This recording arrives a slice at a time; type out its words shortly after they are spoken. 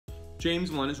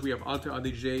James Lennon, we have Alto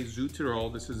Adige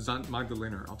Südtirol. This is Santé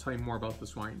Magdalener. I'll tell you more about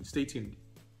this wine. Stay tuned.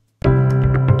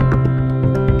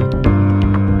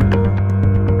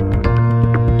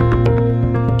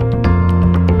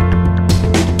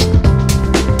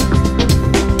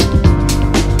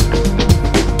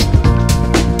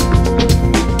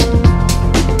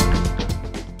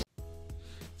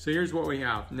 So here's what we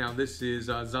have. Now this is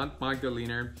Santé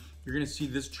Magdalener. You're going to see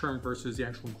this term versus the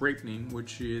actual grape name,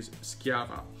 which is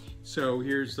Schiava. So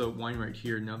here's the wine right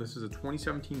here. Now this is a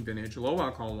 2017 vintage, low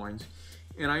alcohol wines.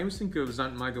 And I always think of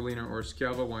Santé Magdalener or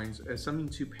Schiava wines as something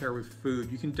to pair with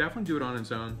food. You can definitely do it on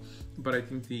its own, but I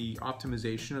think the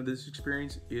optimization of this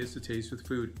experience is to taste with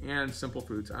food and simple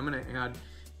foods. I'm going to add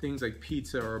things like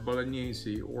pizza or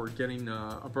bolognese or getting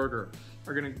a burger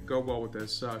are going to go well with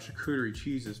this. Charcuterie,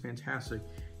 cheese is fantastic.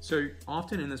 So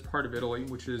often in this part of Italy,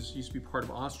 which used to be part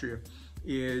of Austria,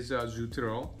 is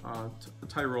Südtirol,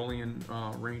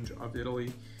 Tyrolean range of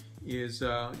Italy.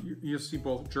 You'll see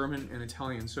both German and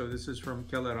Italian. So this is from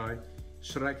Kellerai,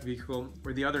 Schreckwinkel,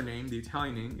 or the other name, the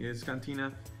Italian name, is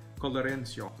Cantina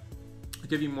Colterenzio. I'll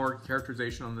give you more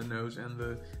characterization on the nose and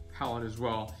the palate as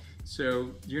well.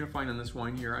 So you're gonna find on this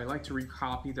wine here, I like to read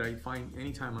copy that I find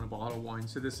anytime on a bottle of wine.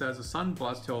 So this says, the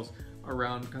sun-blessed hills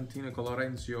around Cantina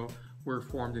Colterenzio were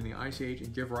formed in the Ice Age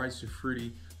and give rise to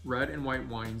fruity red and white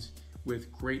wines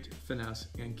with great finesse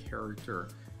and character.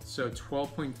 So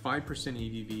 12.5%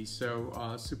 ABV,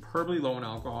 so superbly low in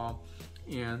alcohol.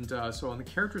 And so on the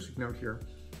characteristic note here,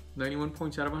 91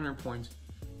 points out of 100 points.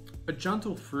 A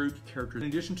gentle fruit character. In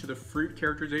addition to the fruit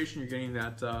characterization, you're getting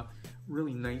that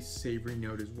really nice savory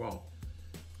note as well.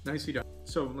 Nicely done.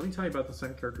 So let me tell you about the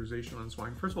scent characterization on this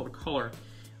wine. First of all, the color.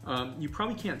 You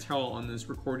probably can't tell on this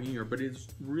recording here, but it's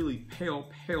really pale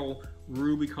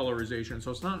ruby colorization. So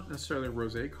it's not necessarily a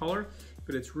rosé color,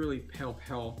 but it's really pale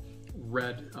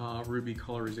red ruby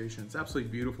colorization. It's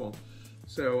absolutely beautiful.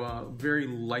 So very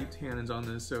light tannins on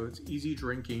this, so it's easy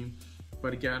drinking,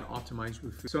 but again, optimized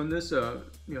with food. So in this,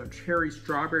 cherry,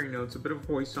 strawberry notes, a bit of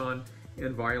hoisin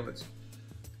and violets.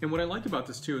 And what I like about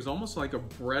this too is almost like a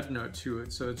bread note to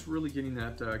it. So it's really getting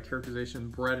that characterization,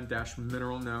 bread and dash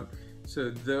mineral note.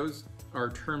 So those are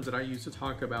terms that I use to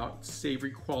talk about savory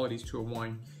qualities to a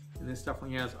wine. And this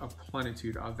definitely has a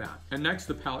plenitude of that. And next,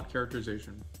 the palate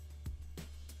characterization.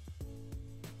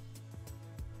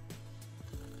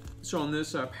 So on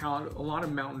this palate, a lot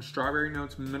of mountain strawberry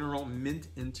notes, mineral, mint,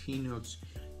 and tea notes.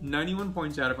 91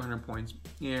 points out of 100 points.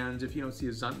 And if you don't see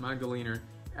a Santé Magdalener,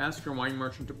 ask your wine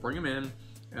merchant to bring them in,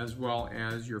 as well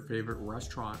as your favorite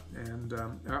restaurant. And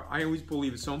I always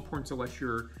believe it's so important to let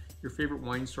your favorite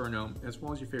wine store know, as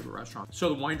well as your favorite restaurant. So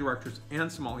the wine directors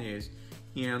and sommeliers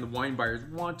and the wine buyers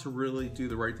want to really do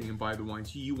the right thing and buy the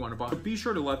wines you want to buy. So be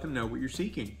sure to let them know what you're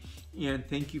seeking. And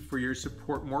thank you for your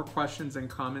support. More questions and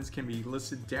comments can be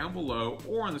listed down below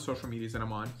or on the social medias that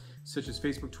I'm on, such as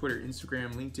Facebook, Twitter,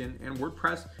 Instagram, LinkedIn, and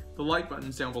WordPress. The like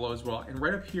button's down below as well. And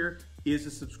right up here is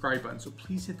the subscribe button. So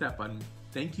please hit that button.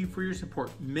 Thank you for your support.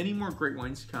 Many more great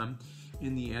wines to come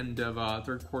in the end of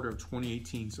third quarter of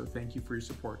 2018. So thank you for your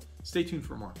support. Stay tuned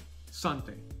for more.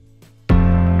 Santé.